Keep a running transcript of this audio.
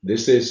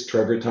This is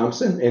Trevor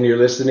Thompson, and you're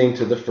listening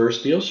to the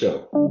First Deal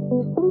Show.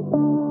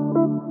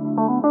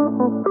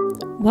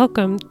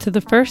 Welcome to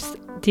the First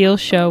Deal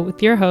Show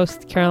with your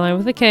host, Caroline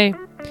with a K.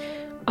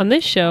 On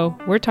this show,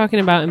 we're talking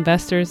about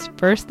investors'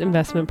 first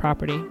investment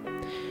property.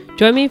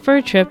 Join me for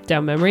a trip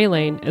down memory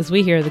lane as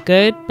we hear the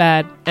good,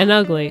 bad, and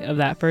ugly of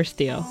that first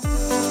deal.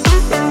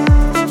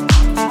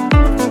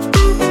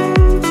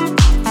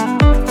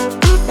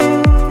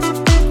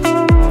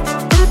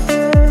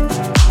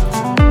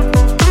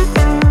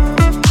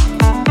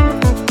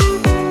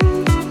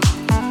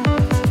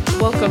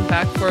 Welcome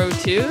back,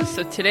 402.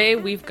 So today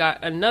we've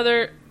got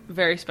another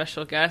very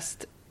special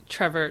guest,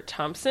 Trevor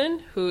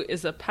Thompson, who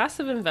is a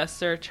passive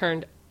investor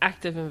turned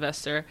active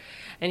investor,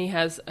 and he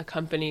has a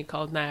company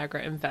called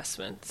Niagara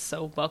Investments.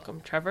 So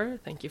welcome, Trevor.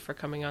 Thank you for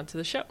coming on to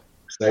the show.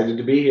 Excited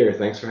to be here.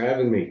 Thanks for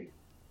having me.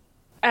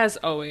 As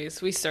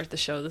always, we start the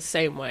show the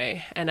same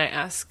way, and I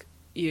ask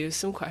you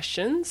some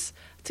questions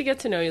to get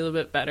to know you a little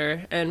bit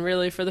better, and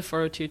really for the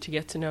 402 to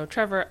get to know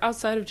Trevor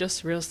outside of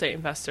just real estate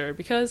investor,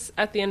 because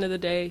at the end of the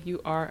day,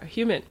 you are a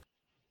human.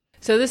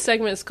 So this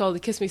segment is called the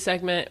Kiss Me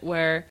segment,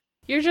 where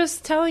you're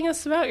just telling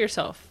us about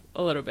yourself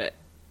a little bit,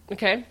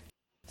 okay?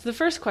 So the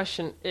first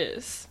question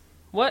is,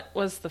 what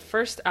was the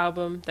first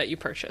album that you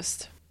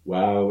purchased?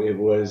 Wow, it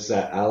was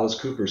Alice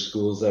Cooper,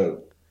 School's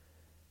Out.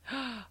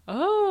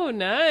 Oh,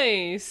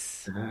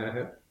 nice.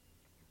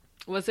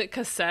 Was it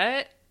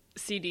cassette,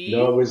 CD?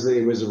 No,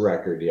 it was a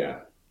record,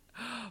 yeah.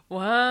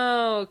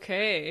 Wow,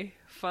 okay,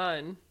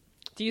 fun.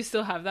 Do you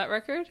still have that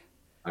record?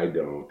 I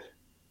don't.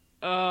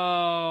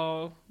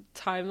 Oh,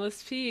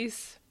 timeless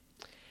piece.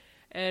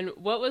 And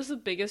what was the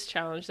biggest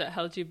challenge that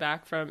held you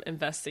back from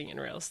investing in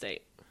real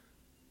estate?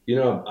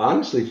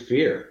 Honestly,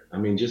 fear. I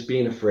mean, just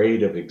being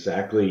afraid of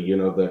exactly,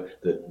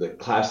 the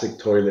classic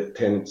toilet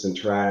tenants and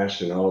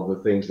trash and all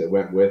the things that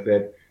went with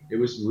it. It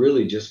was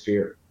really just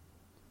fear.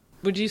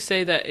 Would you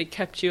say that it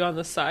kept you on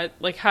the side?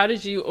 Like, how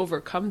did you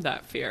overcome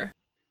that fear?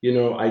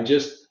 I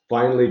just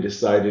finally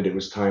decided it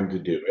was time to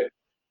do it.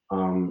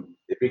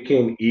 It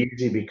became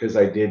easy because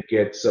I did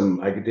get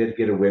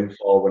a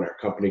windfall when our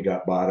company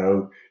got bought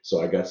out.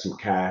 So I got some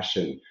cash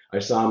and I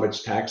saw how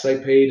much tax I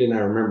paid. And I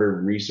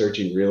remember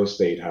researching real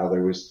estate, how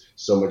there was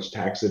so much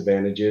tax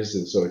advantages.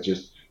 And so it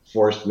just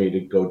forced me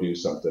to go do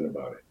something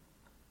about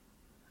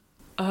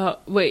it.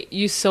 Wait,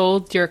 you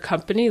sold your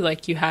company?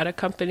 Like you had a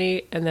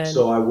company and then...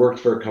 So I worked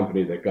for a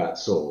company that got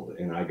sold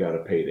and I got a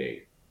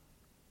payday.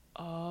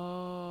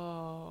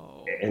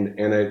 Oh. And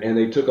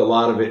they took a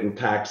lot of it in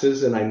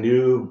taxes. And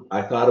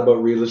I thought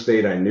about real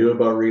estate. I knew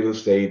about real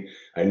estate.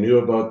 I knew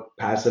about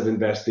passive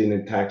investing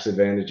and tax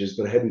advantages,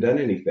 but I hadn't done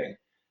anything.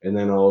 And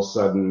then all of a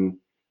sudden,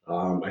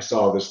 I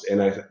saw this, and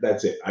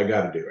that's it. I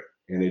got to do it.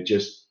 And it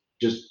just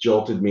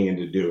jolted me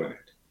into doing it.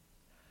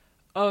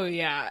 Oh,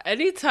 yeah.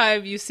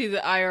 Anytime you see the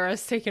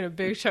IRS taking a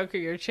big chunk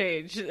of your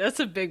change, that's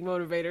a big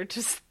motivator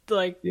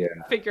to Yeah.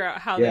 figure out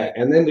how Yeah, they...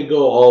 and then to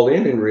go all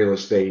in real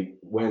estate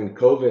when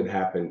COVID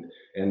happened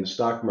and the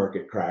stock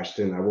market crashed,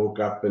 and I woke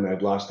up and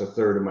I'd lost a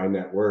third of my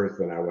net worth,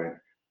 and I went,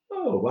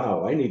 "Oh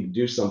wow, I need to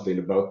do something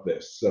about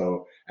this."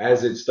 So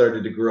as it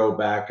started to grow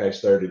back, I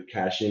started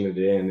cashing it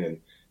in, and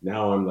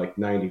now I'm like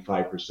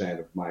 95%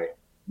 of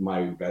my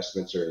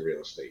investments are in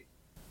real estate.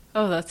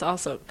 Oh, that's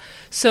awesome.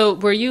 So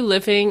were you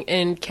living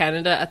in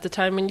Canada at the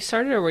time when you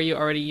started, or were you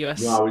already No, I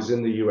US? was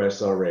in the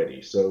U.S.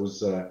 already, so it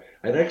was.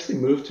 I'd actually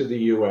moved to the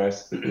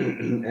U.S.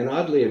 and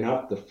oddly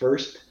enough, the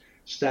first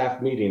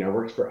staff meeting, I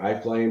worked for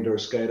iFly Indoor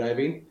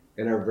Skydiving,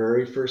 and our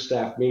very first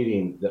staff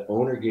meeting, the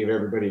owner gave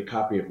everybody a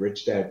copy of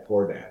Rich Dad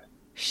Poor Dad,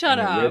 Shut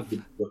and I read up.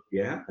 the book.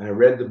 Yeah, and I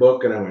read the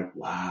book, and I went,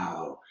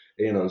 "Wow."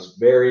 It's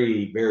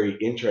very, very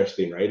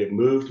interesting, right? It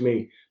moved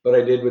me, but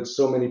I did what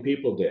so many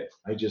people did.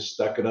 I just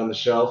stuck it on the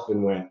shelf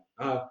and went,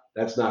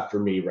 that's not for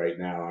me right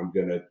now. I'm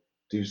gonna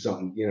do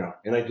something,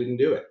 and I didn't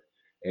do it.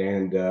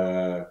 And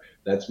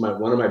that's my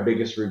one of my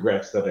biggest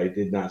regrets that I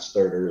did not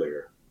start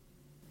earlier.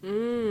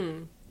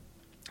 Mm.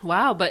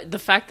 Wow, but the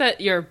fact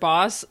that your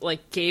boss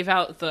gave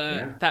out the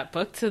Yeah, that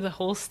book to the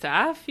whole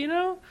staff,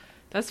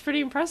 that's pretty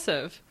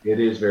impressive.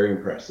 it is very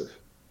impressive.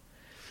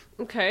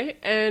 Okay,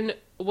 and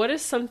what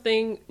is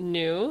something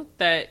new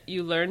that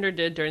you learned or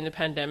did during the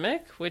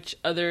pandemic which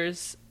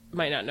others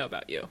might not know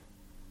about you?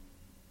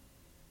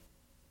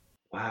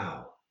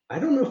 Wow. I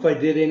don't know if I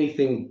did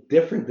anything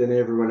different than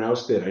everyone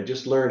else did. I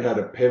just learned how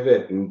to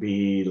pivot and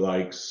be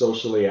like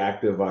socially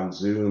active on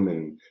Zoom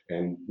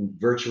and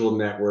virtual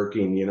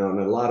networking, and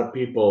a lot of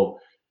people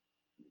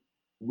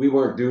we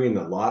weren't doing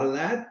a lot of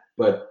that,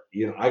 but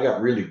I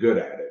got really good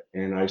at it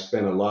and I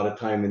spent a lot of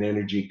time and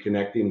energy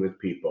connecting with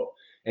people.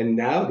 And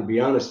now, to be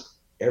honest,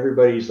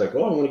 everybody's like,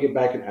 "Oh, I want to get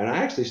back," and I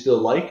actually still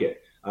like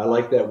it. I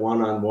like that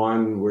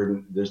one-on-one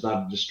where there's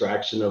not a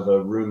distraction of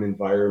a room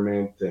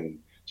environment and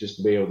just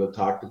to be able to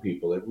talk to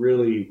people. It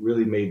really,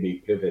 really made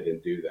me pivot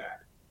and do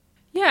that.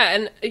 Yeah,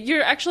 and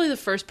you're actually the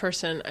first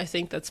person I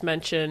think that's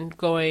mentioned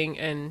going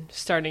and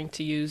starting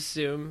to use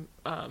Zoom.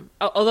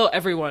 Although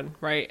everyone,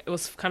 right, it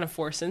was kind of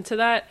forced into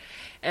that.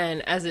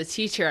 And as a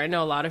teacher, I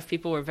know a lot of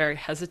people were very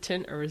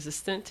hesitant or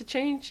resistant to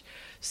change.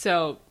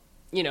 So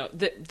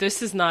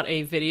this is not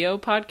a video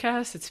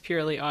podcast, it's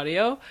purely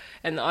audio,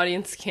 and the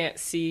audience can't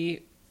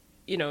see,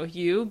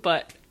 you,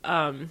 but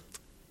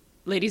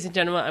ladies and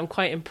gentlemen, I'm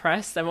quite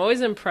impressed. I'm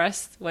always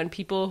impressed when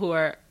people who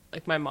are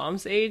like my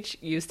mom's age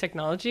use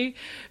technology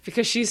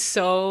because she's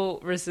so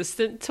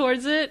resistant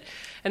towards it.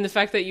 And the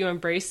fact that you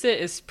embrace it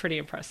is pretty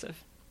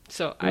impressive.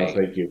 So No, I,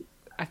 thank you.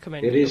 I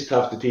commend It you. is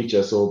tough to teach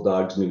us old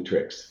dogs new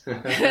tricks.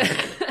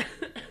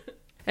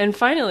 And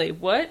finally,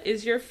 what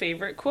is your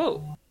favorite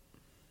quote?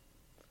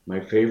 My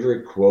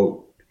favorite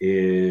quote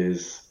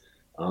is,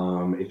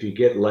 if you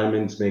get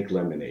lemons, make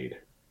lemonade.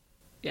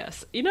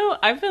 Yes.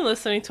 I've been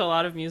listening to a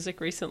lot of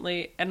music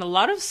recently, and a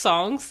lot of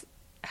songs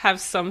have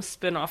some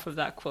spin off of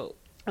that quote.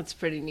 That's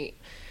pretty neat.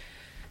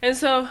 And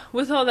so,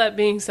 with all that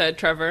being said,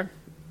 Trevor,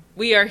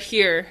 we are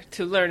here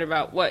to learn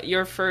about what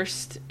your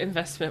first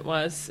investment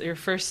was, your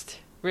first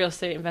real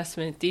estate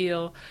investment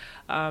deal,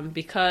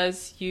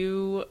 because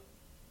you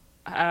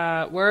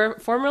were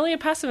formerly a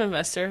passive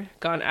investor,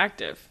 gone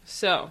active.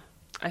 So,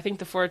 I think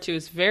the 402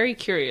 is very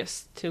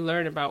curious to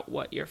learn about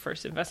what your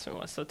first investment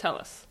was. So, tell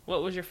us,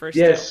 what was your first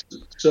deal? Yes.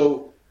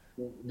 So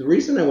the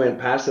reason I went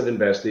passive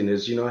investing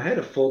is, I had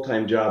a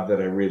full-time job that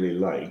I really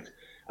liked.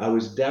 I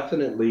was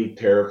definitely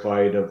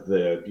terrified of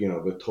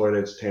the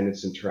toilets,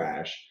 tenants, and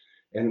trash.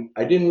 And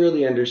I didn't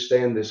really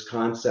understand this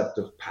concept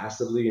of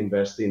passively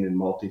investing in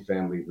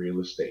multifamily real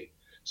estate.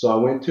 So I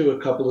went to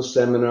a couple of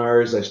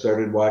seminars, I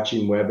started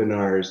watching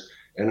webinars,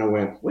 and I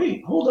went,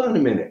 wait, hold on a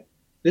minute.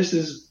 This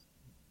is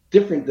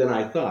different than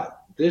I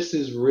thought. This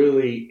is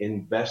really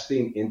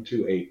investing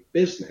into a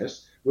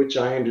business, which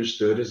I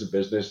understood as a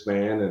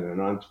businessman and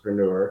an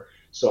entrepreneur.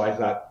 So I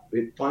thought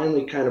it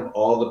finally kind of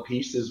all the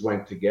pieces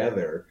went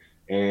together,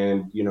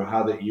 and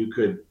how that you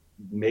could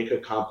make a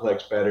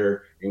complex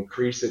better,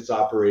 increase its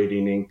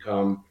operating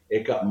income.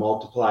 It got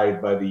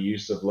multiplied by the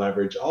use of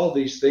leverage. All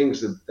these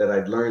things that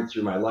I'd learned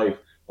through my life,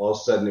 all of a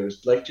sudden it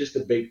was like just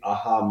a big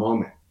aha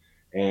moment.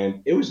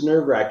 And it was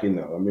nerve wracking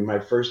though. I mean, my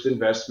first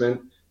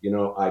investment,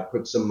 I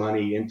put some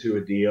money into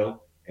a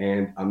deal,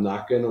 and I'm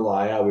not going to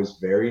lie, I was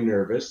very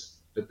nervous.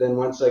 But then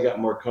once I got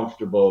more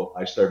comfortable,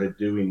 I started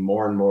doing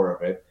more and more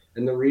of it.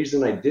 And the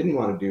reason I didn't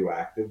want to do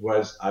active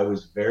was I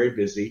was very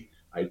busy.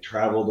 I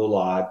traveled a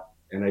lot,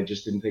 and I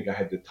just didn't think I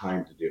had the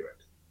time to do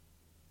it.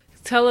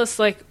 Tell us,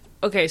 like,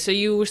 okay, so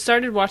you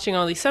started watching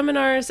all these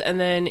seminars, and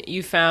then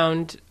you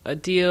found a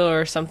deal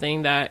or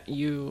something that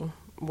you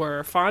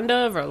were fond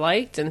of or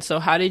liked. And so,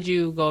 how did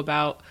you go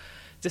about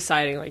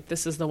deciding, like,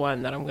 this is the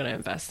one that I'm going to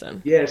invest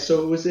in? Yeah,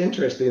 so it was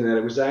interesting that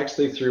it was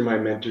actually through my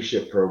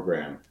mentorship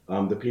program.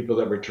 The people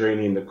that were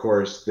training the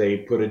course, they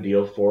put a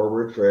deal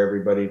forward for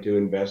everybody to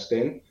invest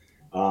in.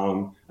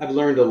 I've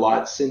learned a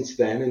lot since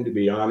then, and to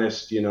be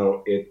honest,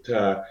 it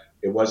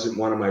wasn't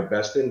one of my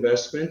best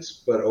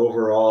investments, but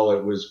overall,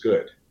 it was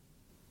good.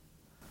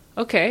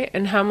 Okay,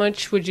 and how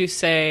much would you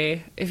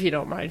say, if you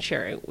don't mind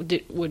sharing,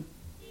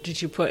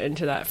 did you put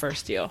into that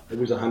first deal? It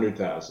was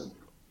 100,000,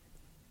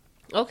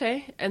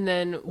 Okay, and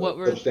then a what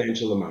were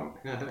substantial amount.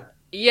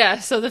 yeah,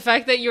 so the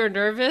fact that you were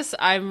nervous,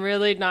 I'm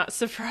really not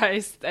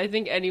surprised. I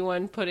think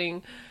anyone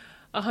putting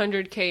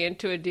 100K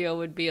into a deal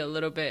would be a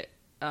little bit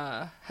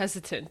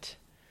hesitant.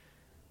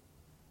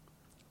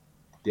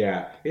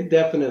 Yeah, it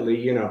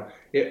definitely,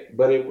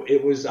 but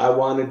it was, I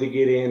wanted to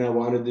get in, I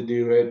wanted to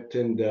do it,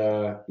 and,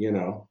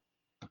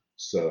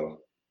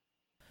 so.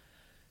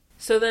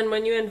 So then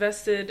when you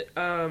invested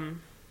that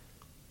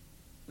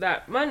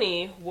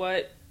money,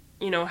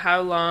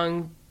 how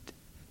long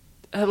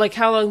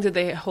did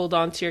they hold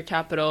on to your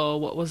capital?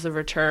 What was the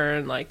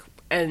return like?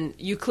 And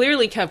you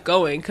clearly kept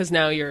going because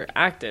now you're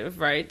active,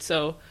 right?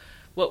 So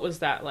what was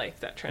that like,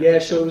 that Yeah, so it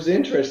transition? was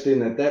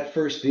interesting that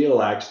first deal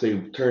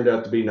actually turned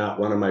out to be not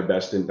one of my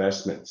best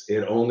investments.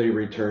 It only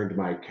returned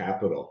my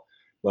capital,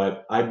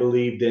 but I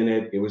believed in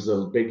it. It was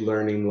a big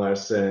learning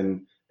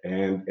lesson,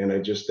 and I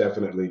just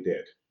definitely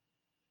did.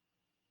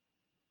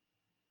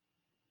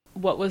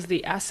 What was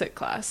the asset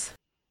class?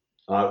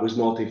 It was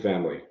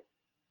multifamily.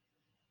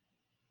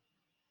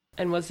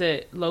 And was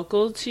it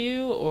local to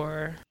you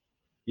or?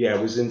 Yeah,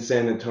 it was in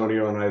San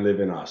Antonio, and I live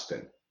in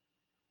Austin.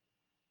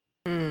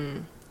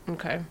 Hmm.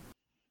 Okay.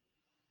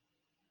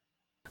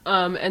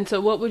 And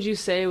so what would you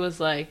say was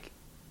like,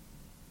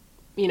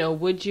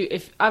 would you,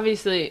 if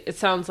obviously it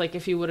sounds like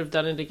if you would have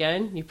done it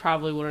again, you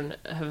probably wouldn't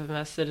have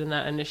invested in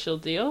that initial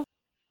deal.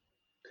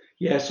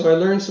 Yeah, so I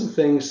learned some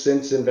things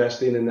since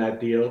investing in that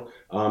deal,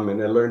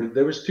 and I learned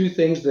there was two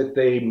things that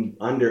they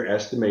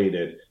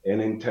underestimated. And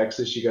in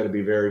Texas, you got to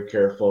be very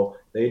careful.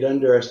 They'd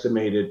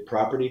underestimated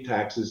property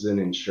taxes and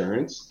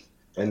insurance,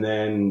 and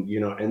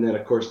then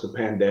of course the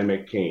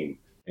pandemic came,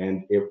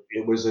 and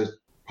it was a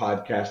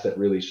podcast that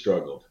really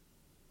struggled.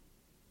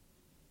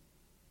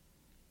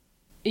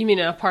 You mean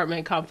an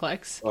apartment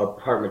complex?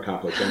 Apartment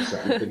complex. I'm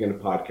sorry, I'm thinking of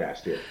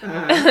podcast here.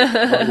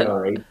 I'm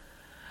sorry.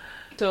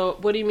 So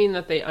what do you mean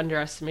that they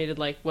underestimated?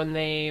 Like when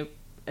they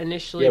Yeah,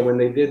 initially, when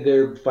they did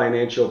their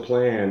financial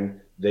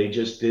plan, they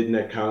just didn't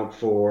account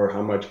for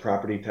how much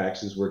property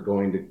taxes were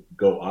going to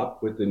go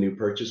up with the new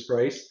purchase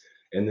price.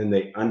 And then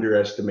they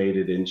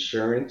underestimated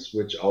insurance,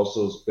 which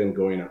also has been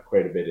going up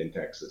quite a bit in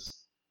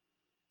Texas.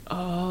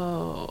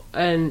 Oh,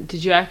 and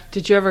did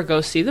you ever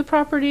go see the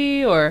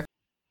property or?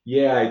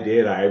 Yeah, I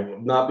did. I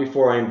not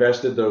before I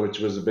invested though, which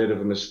was a bit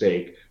of a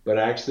mistake, but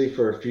actually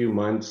for a few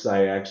months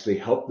I actually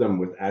helped them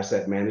with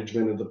asset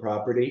management of the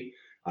property.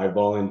 I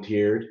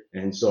volunteered,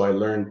 and so I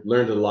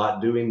learned a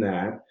lot doing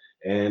that.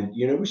 And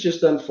it was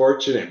just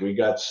unfortunate. We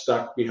got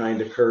stuck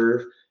behind a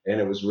curve, and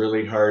it was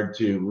really hard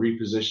to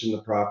reposition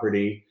the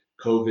property.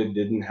 COVID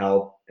didn't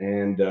help,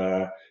 and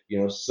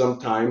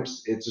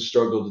sometimes it's a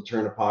struggle to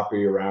turn a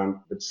property around.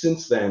 But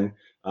since then,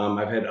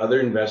 I've had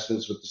other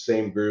investments with the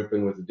same group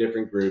and with the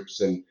different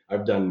groups, and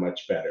I've done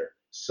much better.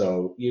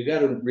 So you got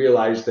to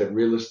realize that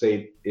real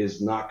estate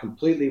is not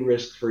completely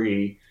risk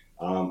free.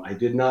 I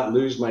did not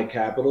lose my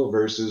capital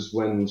versus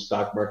when the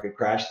stock market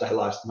crashed, I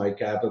lost my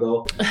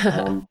capital.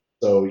 And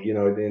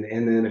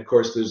then of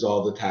course there's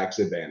all the tax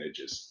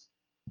advantages.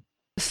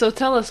 So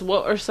tell us,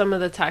 what are some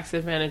of the tax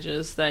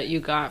advantages that you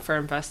got for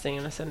investing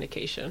in a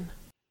syndication?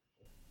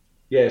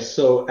 Yes,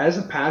 so as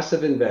a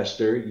passive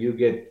investor, you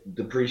get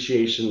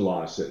depreciation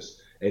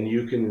losses, and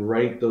you can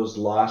write those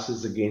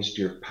losses against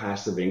your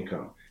passive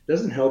income. It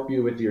doesn't help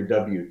you with your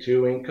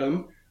W-2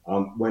 income.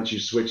 Once you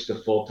switch to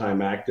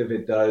full-time active,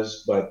 it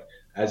does, but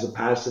as a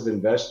passive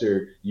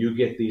investor, you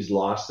get these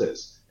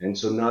losses. And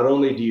so not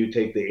only do you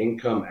take the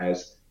income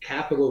as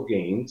capital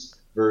gains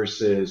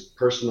versus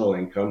personal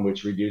income,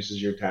 which reduces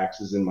your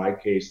taxes, in my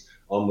case,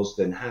 almost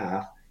in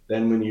half,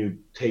 then when you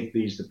take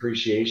these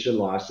depreciation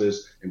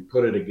losses and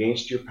put it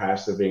against your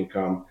passive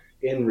income,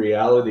 in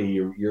reality,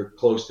 you're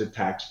close to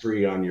tax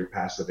free on your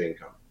passive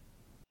income.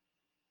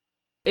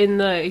 In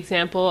the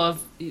example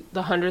of the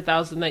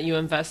 100,000 that you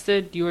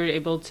invested, you were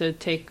able to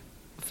take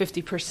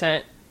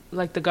 50%,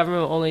 like the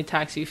government will only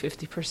tax you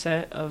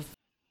 50% of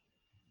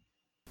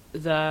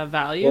the Well,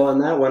 value. on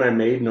that one, I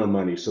made no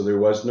money, so there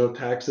was no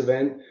tax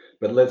event.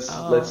 But let's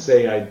Oh.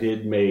 say I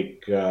did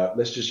make,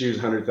 let's just use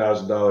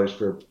 $100,000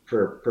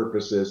 for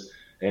purposes,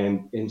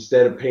 and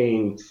instead of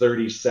paying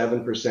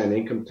 37%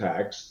 income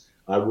tax,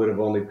 I would have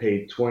only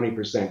paid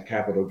 20%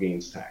 capital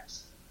gains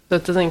tax. So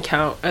it doesn't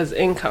count as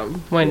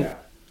income when Yeah.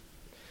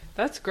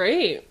 that's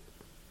great.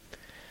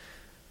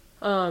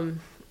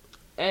 Um,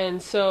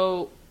 and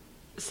so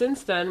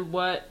since then,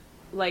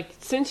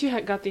 since you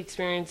had got the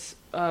experience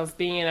of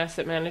being an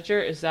asset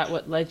manager, is that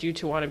what led you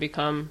to want to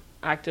become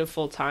active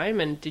full time?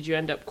 And did you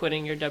end up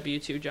quitting your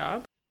W-2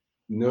 job?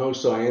 No,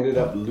 so I ended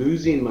up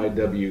losing my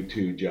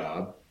W-2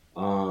 job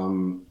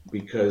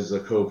because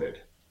of COVID.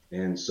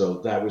 And so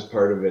that was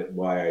part of it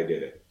why I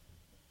did it.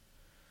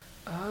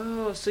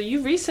 Oh, so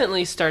you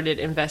recently started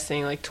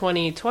investing like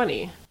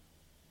 2020.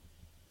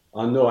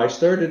 No, I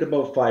started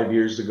about 5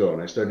 years ago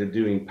and I started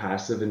doing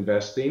passive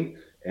investing.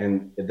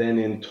 And then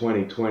in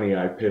 2020,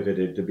 I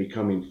pivoted to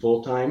becoming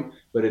full time,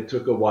 but it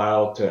took a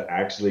while to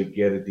actually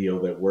get a deal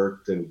that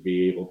worked and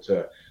be able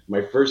to.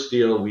 My first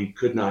deal, we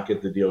could not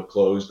get the deal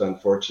closed,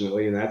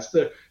 unfortunately. And that's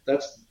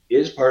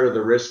is part of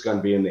the risk on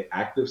being the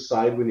active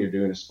side when you're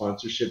doing a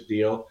sponsorship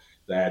deal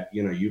that,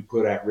 you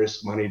put at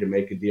risk money to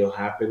make a deal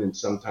happen and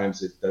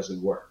sometimes it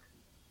doesn't work.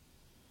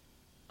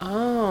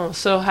 Oh,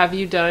 so have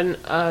you done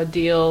a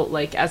deal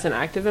like as an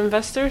active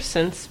investor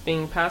since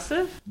being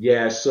passive?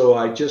 Yeah, so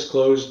I just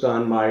closed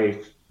on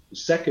my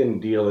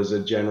second deal as a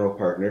general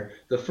partner.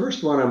 The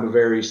first one, I'm a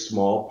very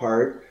small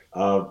part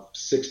of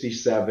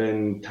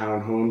 67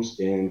 townhomes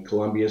in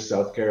Columbia,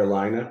 South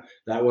Carolina.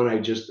 That one,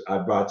 I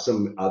brought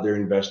some other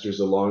investors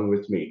along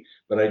with me,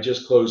 but I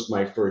just closed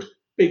my first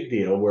big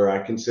deal where I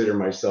consider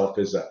myself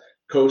as a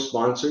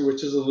co-sponsor,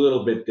 which is a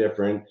little bit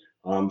different.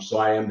 So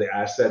I am the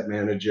asset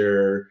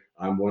manager.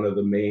 I'm one of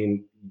the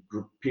main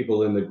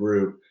people in the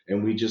group,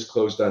 and we just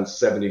closed on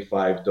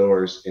 75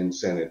 doors in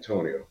San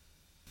Antonio.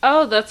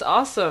 Oh, that's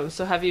awesome.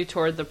 So have you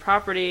toured the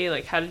property?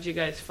 Like how did you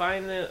guys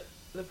find the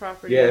Yeah,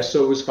 property?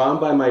 so it was found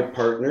by my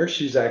partner.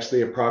 She's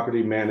actually a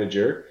property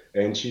manager,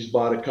 and she's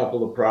bought a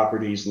couple of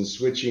properties and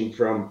switching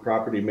from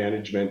property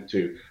management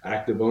to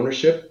active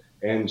ownership.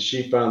 And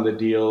she found the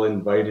deal,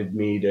 invited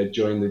me to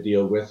join the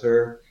deal with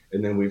her.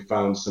 And then we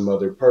found some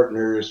other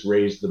partners,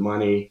 raised the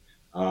money.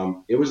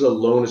 It was a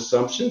loan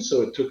assumption,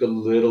 so it took a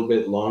little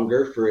bit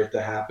longer for it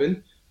to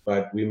happen,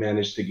 but we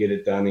managed to get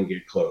it done and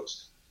get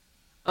closed.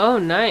 Oh,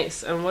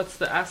 nice. And what's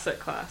the asset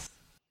class?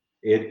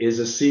 It is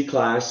a C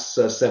class,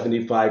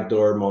 75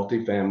 door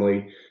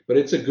multifamily, but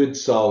it's a good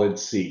solid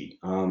C,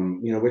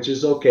 which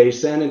is okay.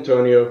 San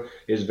Antonio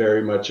is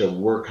very much a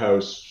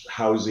workhouse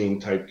housing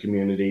type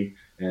community.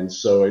 And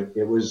so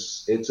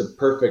it's a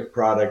perfect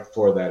product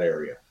for that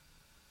area.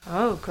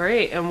 Oh,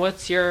 great. And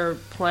what's your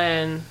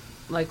plan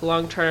like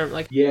long term?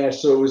 Like, Yeah,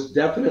 so it was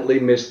definitely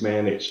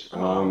mismanaged.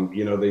 oh.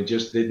 They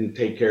just didn't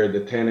take care of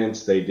the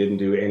tenants. They didn't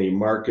do any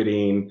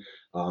marketing.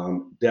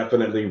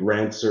 Definitely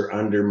rents are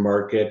under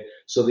market.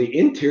 So the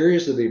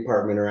interiors of the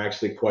apartment are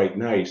actually quite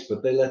nice,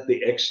 but they let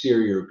the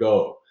exterior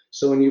go.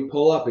 So when you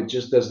pull up, it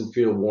just doesn't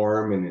feel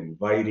warm and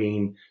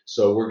inviting.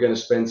 So we're going to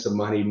spend some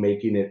money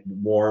making it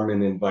warm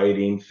and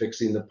inviting,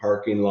 fixing the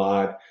parking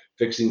lot,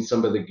 fixing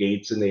some of the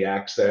gates and the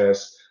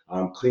access.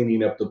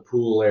 cleaning up the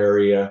pool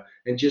area,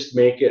 and just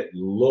make it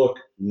look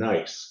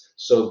nice.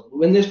 So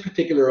when this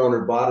particular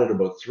owner bought it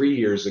about 3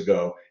 years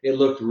ago, it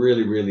looked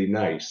really, really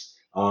nice.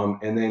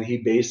 And then he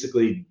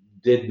basically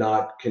did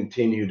not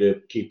continue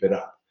to keep it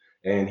up.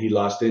 And he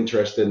lost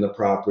interest in the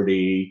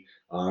property.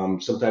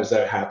 Sometimes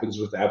that happens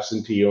with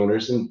absentee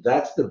owners, and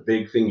that's the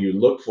big thing you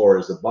look for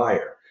as a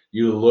buyer.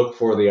 You look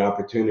for the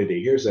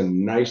opportunity. Here's a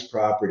nice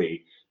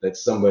property that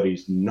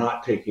somebody's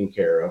not taking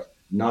care of,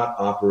 not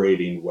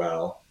operating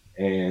well,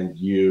 and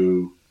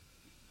you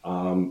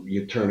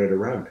turn it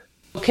around.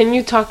 Can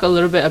you talk a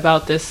little bit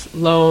about this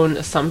loan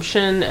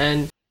assumption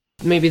and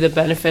maybe the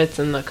benefits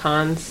and the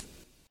cons?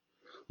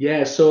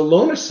 Yeah, so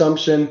loan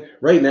assumption,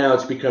 right now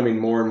it's becoming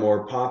more and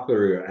more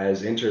popular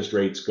as interest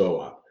rates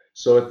go up.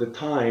 So at the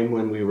time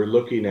when we were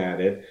looking at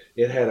it,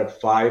 it had a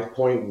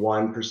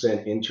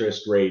 5.1%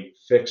 interest rate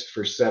fixed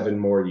for 7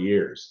 more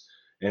years.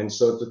 And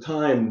so at the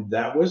time,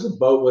 that was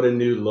about what a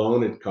new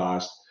loan had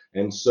cost.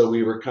 And so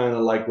we were kind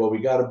of like, well, we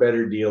got a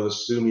better deal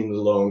assuming the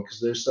loan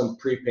because there's some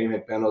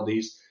prepayment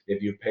penalties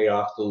if you pay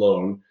off the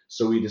loan.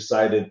 So we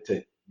decided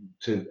to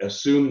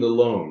assume the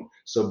loan.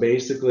 So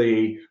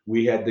basically,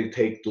 we had to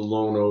take the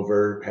loan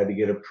over, had to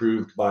get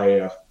approved by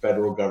a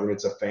federal government.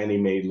 It's a Fannie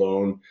Mae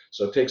loan.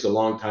 So it takes a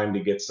long time to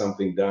get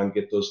something done,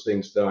 get those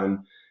things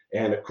done.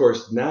 And of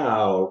course,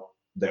 now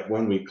that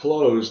when we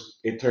closed,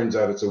 it turns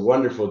out it's a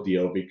wonderful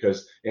deal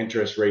because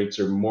interest rates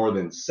are more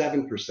than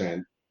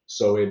 7%.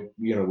 So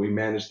we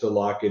managed to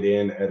lock it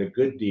in at a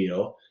good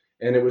deal.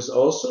 And it was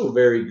also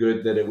very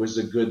good that it was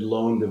a good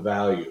loan to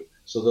value.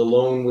 So the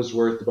loan was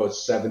worth about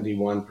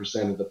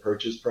 71% of the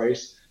purchase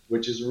price,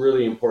 which is a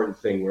really important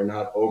thing. We're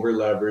not over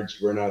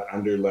leveraged, we're not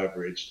under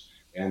leveraged,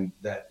 and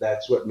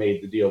that's what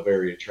made the deal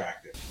very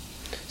attractive.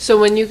 So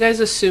when you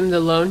guys assumed the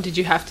loan, did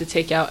you have to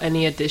take out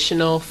any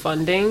additional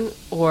funding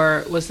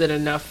or was it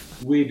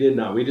enough? We did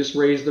not. We just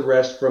raised the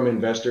rest from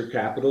investor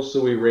capital.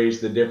 So we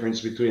raised the difference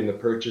between the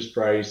purchase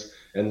price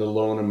and the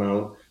loan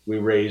amount. We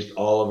raised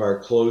all of our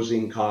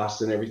closing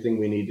costs and everything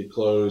we need to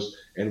close,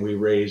 and we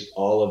raised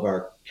all of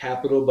our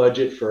capital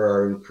budget for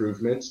our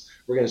improvements.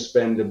 We're going to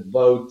spend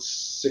about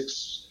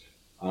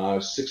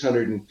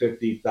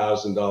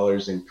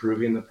 $650,000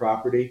 improving the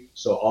property.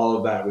 So all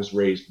of that was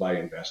raised by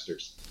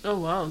investors. Oh,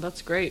 wow,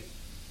 that's great.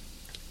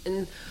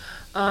 And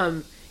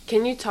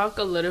can you talk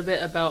a little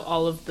bit about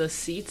all of the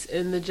seats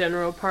in the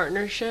general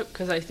partnership?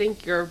 Because I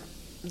think you're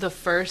the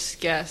first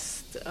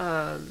guest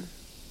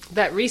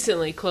that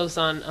recently closed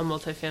on a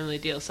multifamily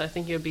deal. So I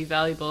think it would be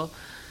valuable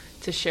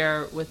to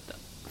share with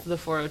the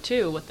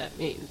 402 what that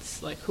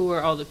means. Like, who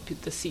are all the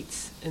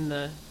seats in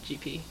the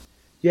GP?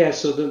 Yeah,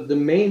 so the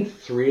main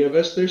three of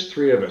us, there's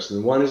three of us,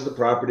 and one is the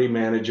property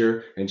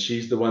manager, and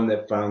she's the one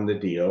that found the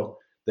deal.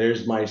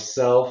 There's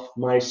myself.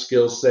 My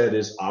skill set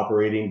is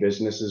operating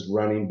businesses,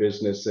 running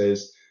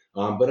businesses,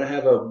 but I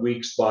have a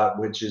weak spot,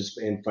 which is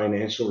in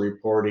financial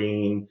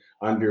reporting,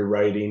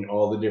 underwriting,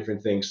 all the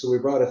different things. So we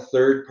brought a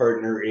third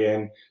partner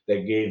in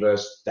that gave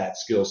us that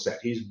skill set.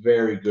 He's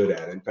very good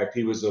at it. In fact,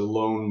 he was a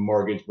loan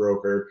mortgage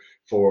broker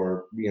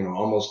for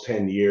almost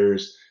 10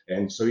 years.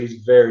 And so he's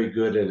very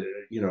good at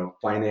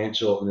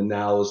financial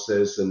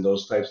analysis and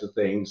those types of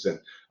things, and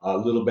a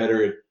little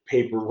better at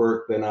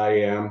paperwork than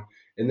I am.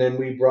 And then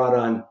we brought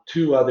on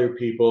two other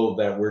people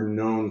that were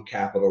known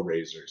capital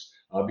raisers,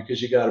 because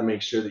you got to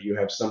make sure that you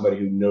have somebody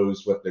who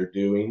knows what they're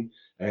doing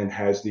and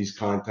has these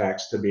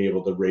contacts to be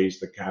able to raise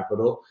the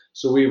capital.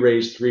 So we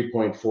raised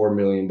 $3.4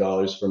 million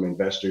from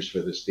investors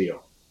for this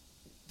deal.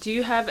 Do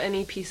you have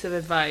any piece of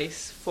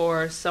advice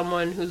for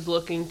someone who's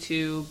looking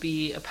to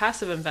be a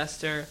passive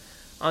investor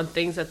on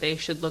things that they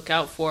should look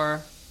out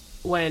for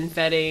when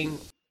vetting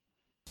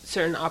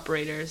certain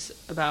operators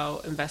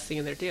about investing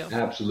in their deal?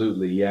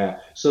 Absolutely, yeah.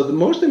 So the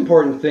most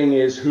important thing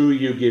is who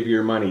you give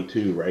your money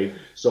to, right?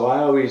 So I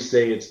always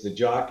say it's the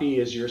jockey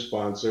is your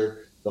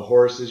sponsor, the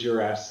horse is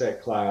your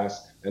asset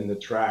class, and the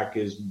track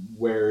is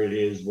where it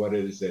is, what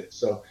is it.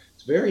 So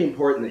it's very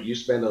important that you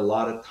spend a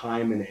lot of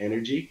time and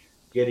energy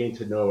getting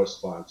to know a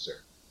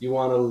sponsor. You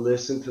want to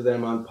listen to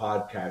them on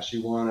podcasts.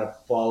 You want to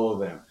follow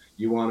them.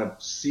 You want to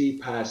see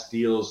past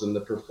deals and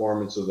the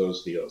performance of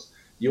those deals.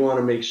 You want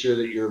to make sure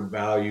that your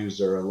values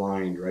are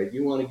aligned, right?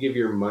 You want to give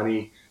your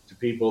money to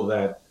people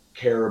that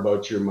care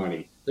about your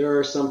money. There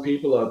are some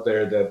people out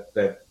there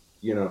that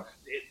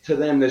to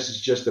them, this is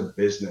just a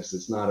business.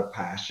 It's not a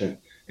passion.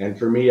 And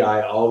for me,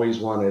 I always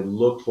want to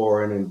look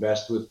for and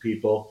invest with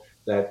people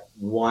that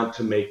want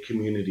to make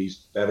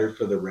communities better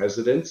for the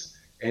residents.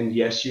 And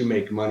yes, you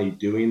make money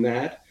doing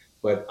that,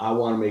 but I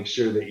want to make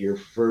sure that your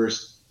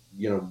first,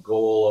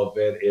 goal of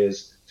it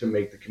is to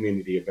make the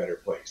community a better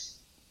place.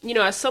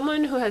 As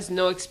someone who has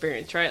no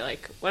experience, right?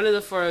 Like one of the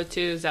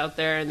 402s out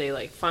there and they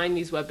like find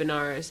these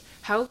webinars.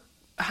 How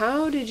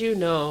did you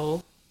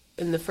know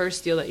in the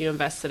first deal that you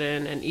invested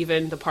in and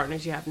even the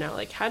partners you have now,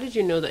 like how did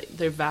you know that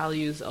their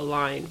values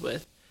aligned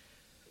with?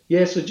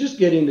 Yeah, so just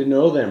getting to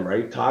know them,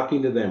 right?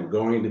 Talking to them,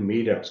 going to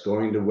meetups,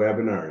 going to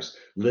webinars,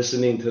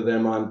 listening to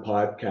them on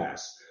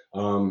podcasts.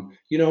 When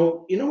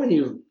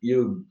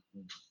you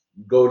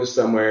go to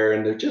somewhere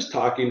and they're just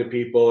talking to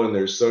people and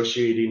they're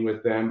associating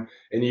with them,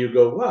 and you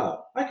go,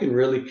 wow, I can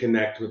really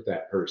connect with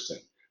that person.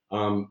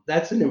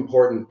 That's an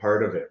important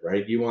part of it,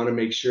 right? You want to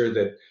make sure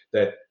that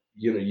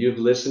you've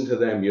listened to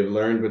them, you've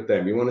learned with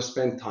them, you want to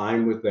spend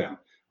time with them.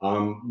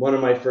 One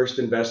of my first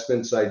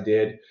investments I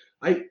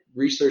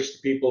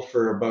researched people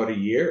for about a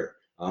year.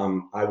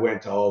 I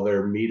went to all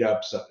their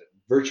meetups,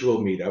 virtual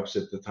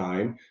meetups at the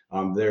time.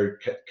 They're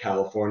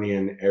California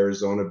and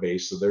Arizona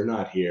based, so they're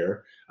not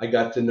here. I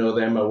got to know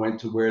them. I went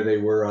to where they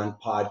were on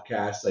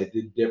podcasts. I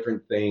did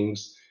different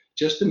things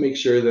just to make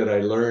sure that I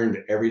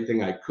learned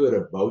everything I could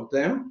about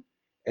them.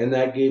 And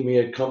that gave me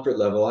a comfort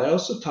level. I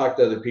also talked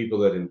to other people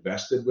that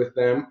invested with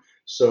them.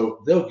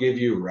 So they'll give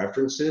you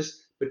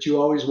references, but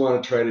you always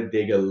want to try to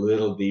dig a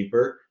little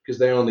deeper because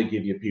they only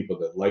give you people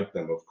that like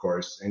them, of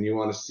course. And you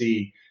want to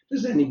see,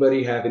 does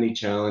anybody have any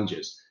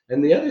challenges?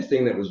 And the other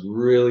thing that was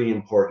really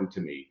important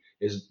to me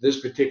is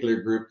this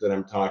particular group that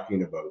I'm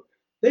talking about.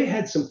 They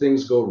had some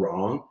things go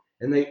wrong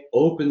and they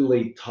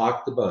openly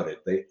talked about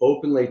it. They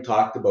openly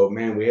talked about,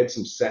 man, we had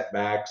some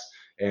setbacks,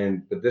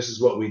 but this is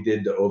what we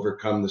did to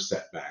overcome the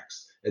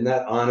setbacks. And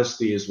that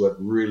honesty is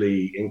what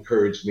really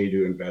encouraged me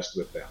to invest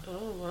with them.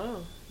 Oh,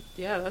 wow.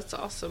 Yeah, that's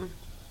awesome.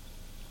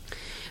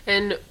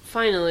 And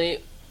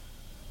finally,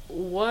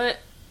 what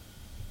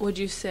would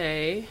you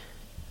say,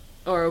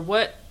 or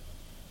what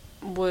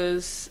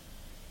is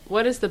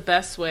the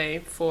best way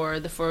for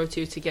the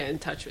 402 to get in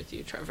touch with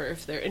you, Trevor,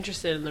 if they're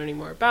interested in learning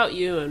more about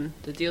you and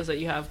the deals that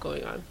you have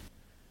going on?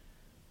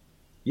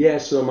 Yeah,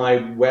 so my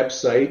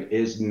website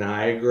is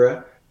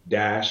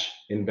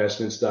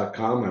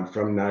Niagara-investments.com. I'm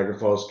from Niagara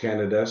Falls,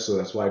 Canada, so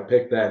that's why I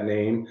picked that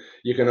name.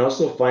 You can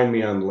also find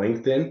me on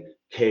LinkedIn,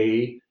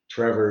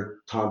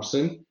 Trevor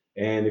Thompson.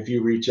 And if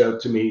you reach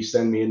out to me,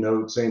 send me a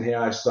note saying, hey,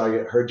 I saw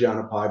you, heard you on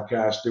a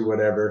podcast or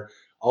whatever.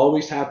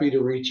 Always happy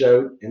to reach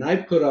out. And I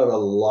put out a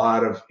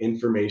lot of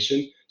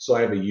information. So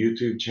I have a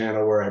YouTube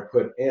channel where I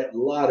put a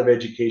lot of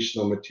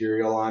educational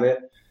material on it,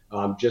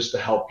 just to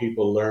help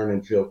people learn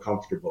and feel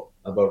comfortable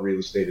about real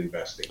estate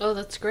investing. Oh,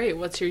 that's great.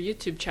 What's your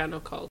YouTube channel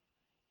called?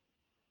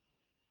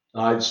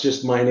 It's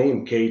just my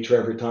name,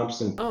 Trevor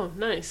Thompson. Oh,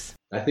 nice.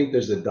 I think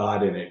there's a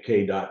dot in it,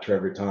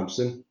 Trevor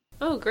Thompson.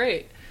 Oh,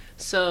 great.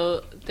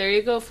 So there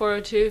you go,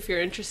 402. If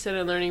you're interested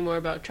in learning more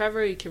about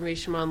Trevor, you can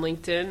reach him on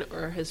LinkedIn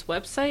or his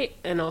website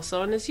and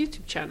also on his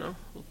YouTube channel.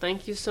 Well,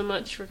 thank you so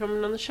much for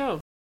coming on the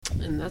show.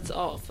 And that's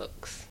all,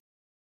 folks.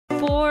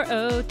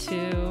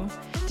 402.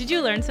 Did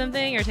you learn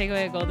something or take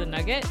away a golden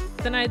nugget?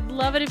 Then I'd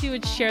love it if you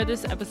would share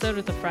this episode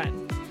with a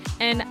friend.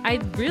 And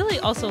I'd really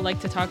also like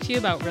to talk to you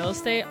about real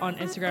estate on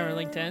Instagram or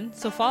LinkedIn,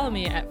 so follow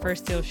me at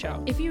First Deal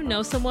Show. If you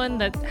know someone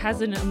that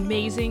has an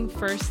amazing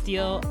first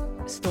deal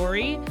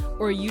story,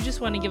 or you just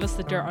want to give us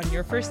the dirt on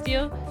your first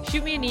deal,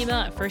 shoot me an email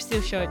at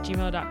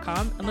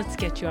firstdealshow@gmail.com and let's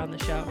get you on the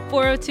show.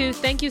 402,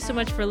 thank you so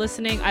much for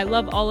listening. I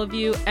love all of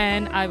you,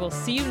 and I will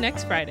see you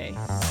next Friday.